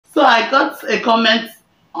So I got a comment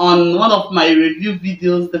on one of my review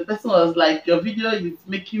videos. The person was like, your video is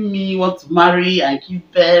making me want to marry and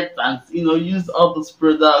keep pets and use all those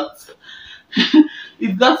products.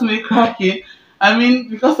 It got me cracking. I mean,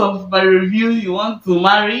 because of my review, you want to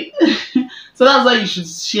marry. So that's why you should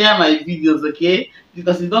share my videos, okay?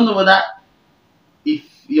 Because you don't know whether if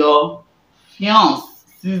your fiance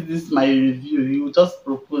sees this my review, he will just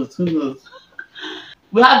propose. Who knows?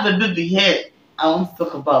 We have the baby here I want to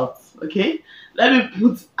talk about, okay? Let me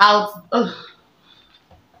put out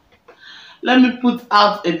let me put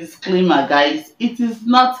out a disclaimer, guys. It is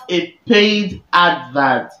not a paid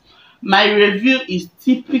advert. My review is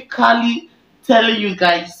typically telling you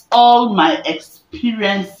guys all my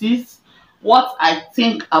experiences, what I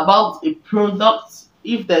think about a product,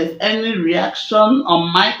 if there is any reaction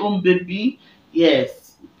on my own baby.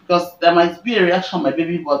 Yes, because there might be a reaction on my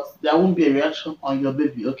baby, but there won't be a reaction on your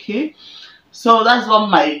baby, okay? So that's what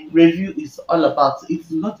my review is all about.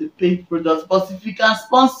 It's not a paid product, but if you can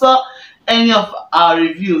sponsor any of our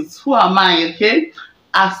reviews, who am I, okay?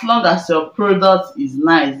 As long as your product is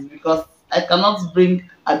nice, because I cannot bring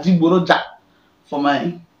Adiboroja for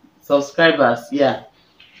my subscribers. Yeah,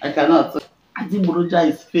 I cannot. Adiboroja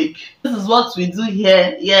is fake. This is what we do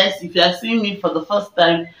here. Yes, if you are seeing me for the first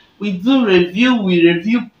time, we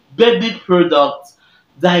review baby products,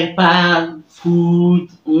 diaper, food,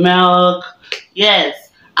 milk.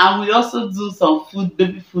 Yes, and we also do some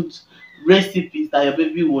baby food recipes that your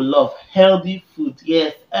baby will love. Healthy food.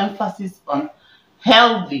 Yes, emphasis on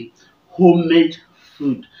healthy homemade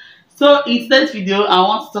food. So in today's video, I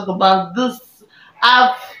want to talk about this.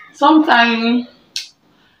 I've sometime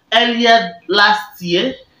earlier last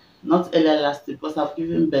year, not earlier last year because I've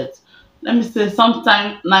given birth. Let me say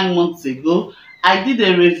sometime 9 months ago, I did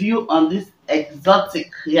a review on this exotic.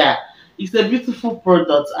 Yeah, it's a beautiful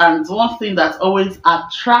product, and one thing that always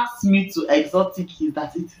attracts me to exotic is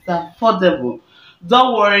that it is affordable.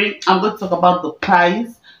 Don't worry, I'm going to talk about the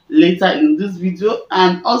price later in this video,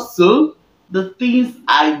 and also the things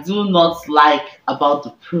I do not like about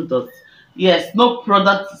the product. Yes, no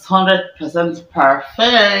product is 100%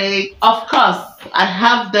 perfect. Of course, I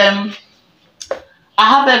have them. I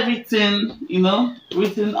have everything,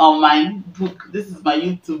 written on my book. This is my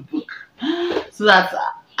YouTube book, so that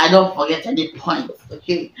I don't forget any points.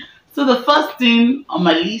 Okay. So the first thing on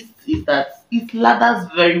my list is that it lathers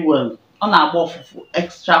very well. On our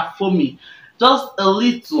extra foamy, just a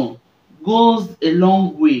little goes a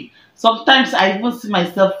long way. Sometimes I even see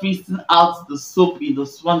myself rinsing out the soap in the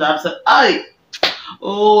sponge. I've said, "Ay,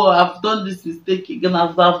 oh, I've done this mistake again.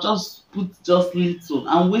 I've just put just little.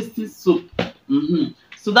 I'm wasting soap."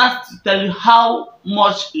 So that's to tell you how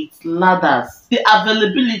much it lathers. The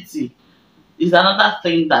availability is another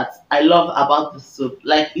thing that I love about the soap.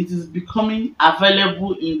 Like, it is becoming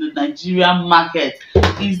available in the Nigerian market.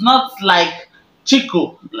 It's not like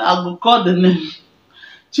Chico. I will call the name.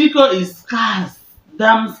 Chico is scarce,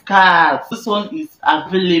 damn scarce. This one is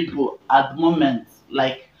available at the moment.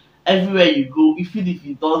 Like, everywhere you go, even if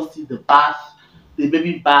you don't see the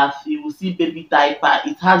baby bath, you will see baby diaper.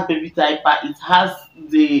 It has baby diaper, it has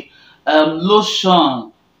the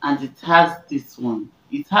lotion, and it has this one.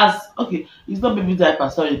 It has, okay, it's not baby diaper,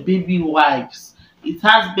 sorry, baby wipes. It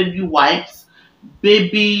has baby wipes,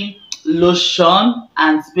 baby lotion,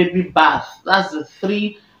 and baby bath. That's the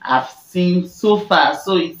three I've seen so far.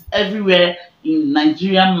 So it's everywhere in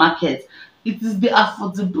Nigerian market. It is the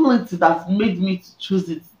affordability that made me to choose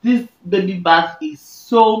it. This baby bath is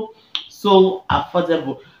so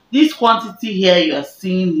affordable. This quantity here you are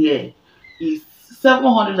seeing here is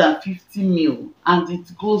 750 ml, and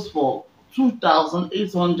it goes for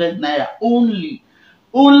 2,800 naira only.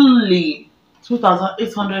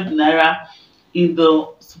 2,800 naira in the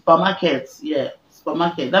supermarket. Yeah,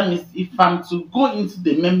 supermarket. That means if I'm to go into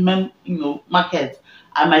the main market,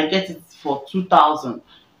 I might get it for 2,000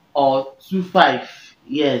 or 2,500.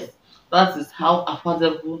 Yes, that is how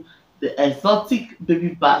affordable the exotic baby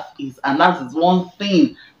bath is, and that is one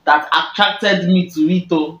thing that attracted me to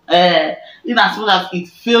it. In as well as it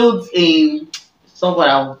failed in somewhere,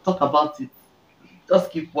 I will talk about it. Just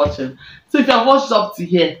keep watching. So if you have watched up to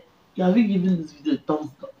here, you have been giving this video a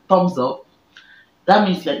thumbs up. That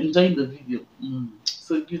means you're enjoying the video.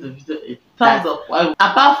 So give the video a thumbs up. Why?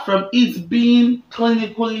 Apart from it being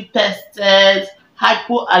clinically tested,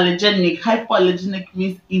 hypoallergenic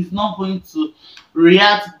means it's not going to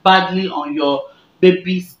react badly on your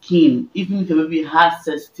baby's skin, even if your baby has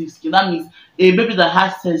sensitive skin. That means a baby that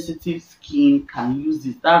has sensitive skin can use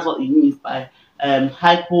it. That's what it means by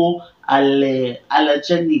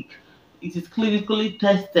hypoallergenic. It is clinically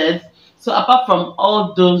tested. So apart from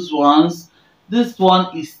all those ones, this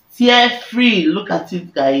one is tear free. Look at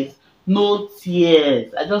it, guys. No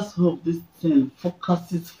tears. I just hope this thing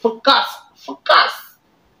focuses. Focus.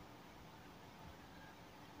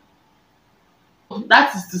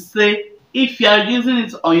 That is to say, if you are using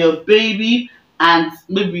it on your baby and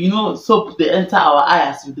maybe soap they enter our eye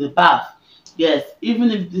as with the bath, yes,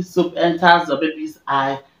 even if this soap enters your baby's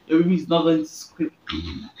eye, your baby is not going to scream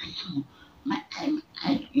my eye.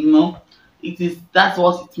 It is, that's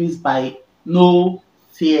what it means by no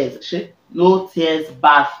tears. No tears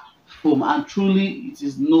bath foam, and truly it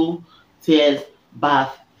is no tears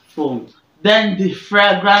bath foam. Then the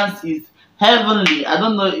fragrance is heavenly. I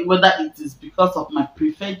don't know whether it is because of my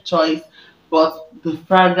preferred choice, but the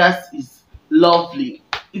fragrance is lovely.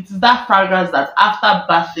 It is that fragrance that after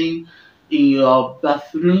bathing in your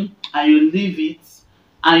bathroom and you leave it,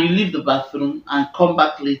 and you leave the bathroom and come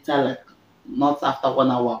back later, like not after 1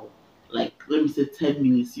 hour, like let me say 10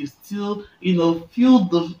 minutes, you still feel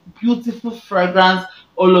the beautiful fragrance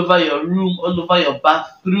all over your room, all over your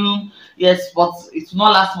bathroom. Yes, but it will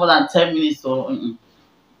not last more than 10 minutes. So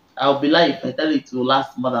I'll be lying if I tell you it will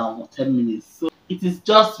last more than 10 minutes. So it is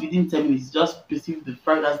just within 10 minutes, just perceive the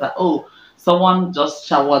fragrance that, oh, someone just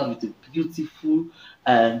showered with a beautiful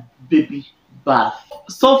baby bath.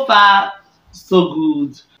 So far, so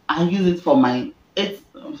good. I use it for my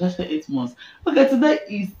let's say 8 months. Okay, today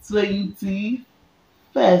is 21st,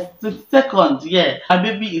 22nd. Yeah, my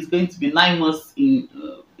baby is going to be 9 months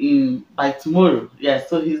in by tomorrow. Yeah,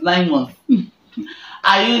 so he's 9 months.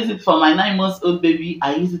 I use it for my 9 months old baby.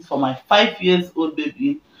 I use it for my 5 years old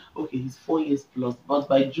baby. Okay, he's 4 years plus, but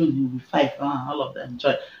by June he'll be five. All of them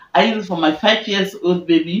joy. I use it for my 5 years old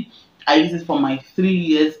baby. I use it for my 3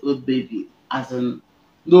 years old baby. As in,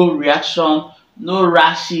 no reaction, no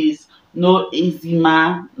rashes, no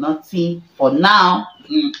eczema, nothing for now.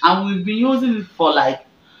 And we've been using it for like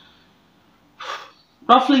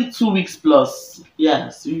roughly 2 weeks plus.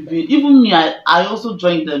 Yes, we've been, even me, I also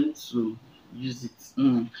joined them to use it.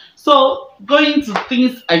 So going to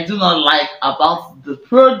things I do not like about the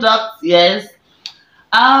product. Yes,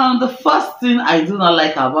 the first thing I do not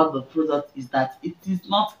like about the product is that it is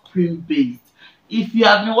not cream based. If you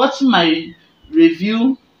have been watching my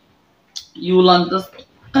review, you will understand.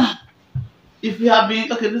 If you have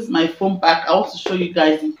been, okay, this is my phone pack. I want to show you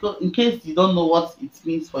guys in case you don't know what it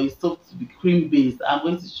means for your soap to be cream based. I'm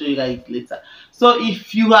going to show you guys later. So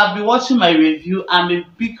if you have been watching my review, I'm a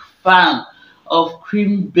big fan of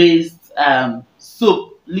cream based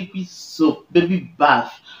soap, liquid soap, baby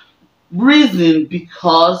bath. Reason,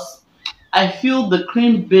 because I feel the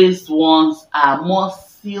cream based ones are more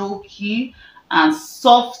silky and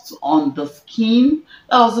soft on the skin.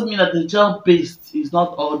 That doesn't mean that the gel based is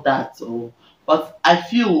not all that. But I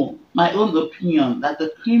feel, my own opinion, that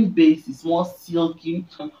the cream base is more silky,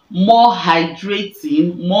 more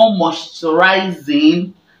hydrating, more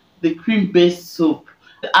moisturizing, the cream based soap.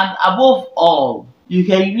 And above all, you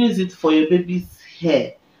can use it for your baby's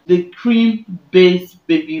hair. The cream based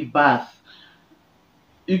baby bath,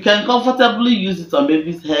 you can comfortably use it on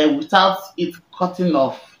baby's hair without it cutting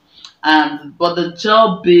off. And but the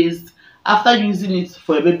gel based, after using it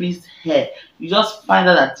for your baby's hair, you just find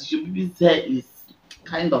out that your baby's hair is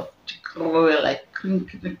kind of like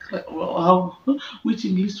how, which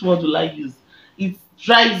English word will I use? It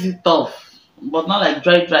dries it off, but not like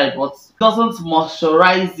dry, but doesn't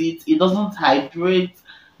moisturize it, it doesn't hydrate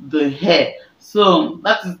the hair. So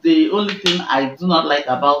that is the only thing I do not like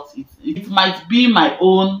about it. It might be my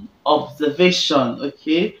own observation,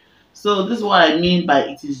 okay? So this is what I mean by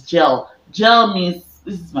it is gel. Gel means,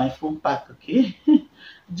 this is my phone pack, okay?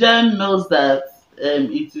 Gel knows that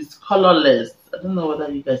it is colorless. I don't know whether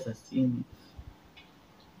you guys are seeing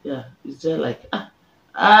it. Yeah, it's just like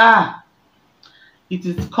it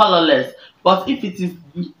is colorless. But if it is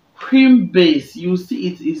cream base, you see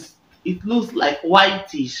it looks like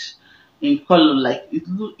whitish in color, like it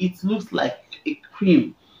looks like a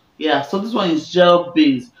cream. Yeah, so this one is gel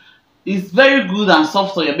based. It's very good and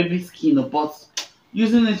soft on your baby's skin, but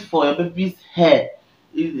using it for your baby's hair,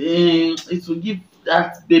 it will give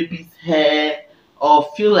that baby's hair, or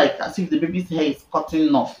feel like as if the baby's hair is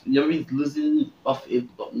cutting off. Your baby is losing off it.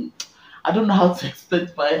 I don't know how to explain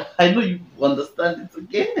it, but I know you understand it.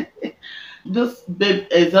 Okay, this babe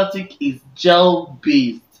exotic is gel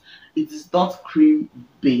based. It is not cream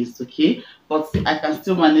based. Okay, but I can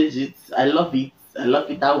still manage it. I love it. I love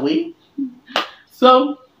it that way.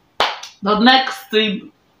 So the next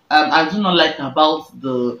thing I do not like about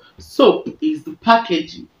the soap is the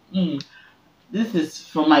packaging. This is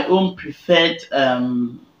from my own preferred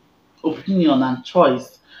opinion and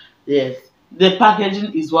choice. Yes, the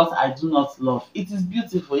packaging is what I do not love. It is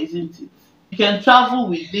beautiful, isn't it? You can travel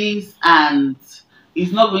with this and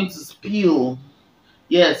it's not going to spill.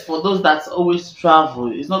 Yes, for those that always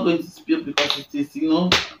travel, it's not going to spill because it is, you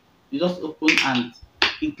just open and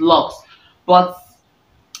it locks. But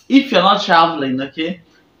if you're not traveling, okay,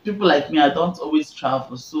 people like me, I don't always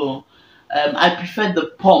travel, so I prefer the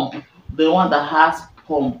pump, the one that has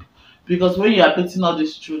pump, because when you are bathing all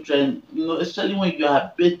these children, especially when you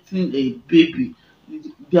are bathing a baby,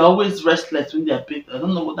 they're always restless when they are bathing. I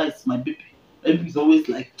don't know whether it's my baby. Baby is always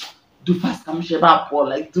like, do fast, come up, or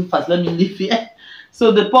like, do fast, let me leave here.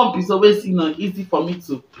 So the pump is always, easy for me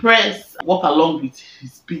to press, walk along with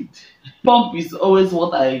his speed. Pump is always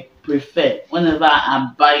what I prefer whenever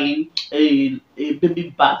I'm buying a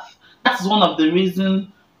baby bath. That's one of the reasons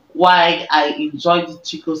why I enjoy the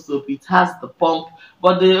Chico soap. It has the pump,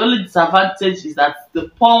 but the only disadvantage is that the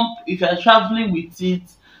pump, if you're traveling with it,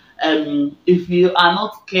 if you are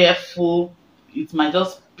not careful, it might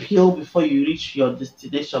just peel before you reach your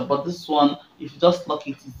destination. But this one, if you just lock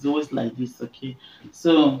it, it's always like this, okay?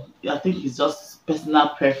 So I think it's just personal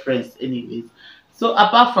preference, anyways. So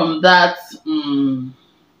apart from that,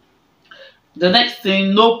 the next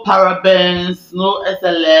thing, no parabens, no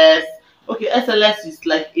SLS. Okay, SLS is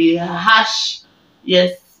like a hash.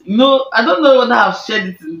 Yes, I don't know whether I've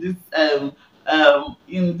shared it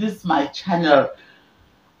in this my channel.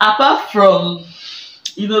 Apart from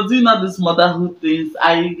doing all these motherhood things,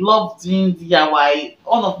 I love doing DIY.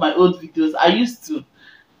 One of my old videos, I used to.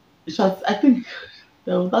 I think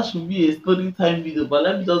that should be a story time video, but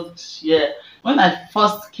let me just share. When I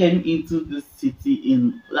first came into this city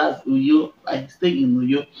in that's Uyo, I stay in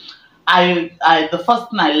Uyo. I the first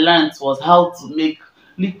thing I learned was how to make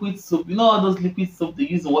liquid soap. You know all those liquid soap they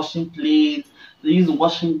use in washing plates, they use in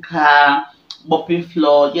washing car, mopping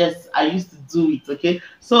floor. Yes, I used to do it. Okay,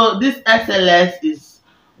 so this SLS is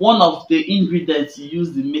one of the ingredients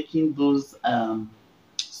used in making those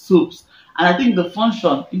soaps. And I think the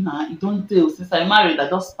function, it don't tell. Since I married, I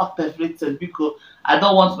just packed everything because I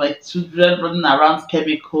don't want my children running around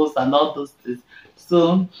chemicals and all those things.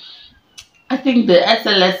 So I think the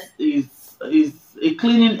SLS is a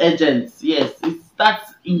cleaning agent. Yes, it's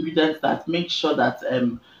that ingredient that makes sure that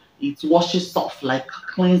it washes off, like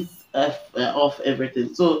cleans off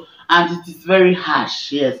everything. So and it is very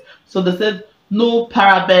harsh. Yes. So they said no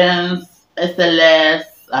parabens, SLS,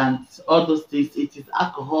 and all those things. It is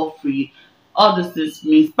alcohol free. All these things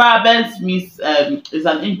means parabens means is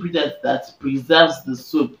an ingredient that preserves the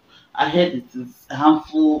soap. I heard it is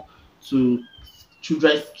harmful to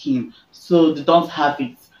children's skin, so they don't have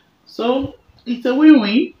it. So it's a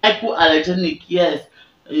win-win. Hypoallergenic, yes.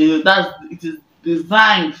 It is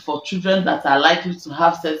designed for children that are likely to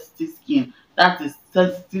have sensitive skin. That is,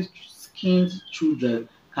 sensitive skinned children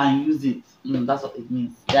can use it. That's what it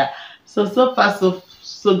means. Yeah. So far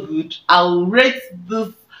so good. I'll rate this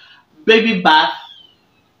baby bath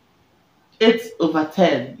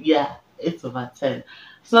 8/10. Yeah, 8/10.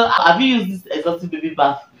 So have you used this exotic baby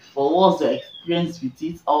bath before? What's your experience with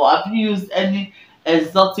it? Or have you used any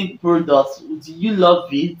exotic products? Do you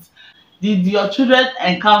love it? Did your children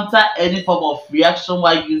encounter any form of reaction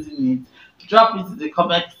while using it? Drop it in the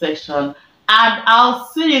comment section. And I'll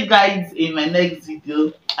see you guys in my next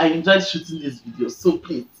video. I enjoyed shooting this video. So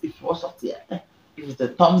please, if you watch up here, give it a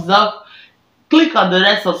thumbs up. Click on the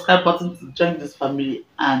red subscribe button to join this family,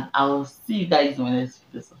 and I will see you guys in my next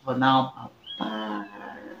video. So for now, bye.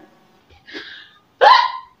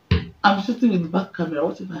 I'm shooting with the back camera.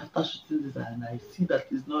 What if I start shooting this and I see that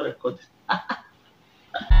it's not recording?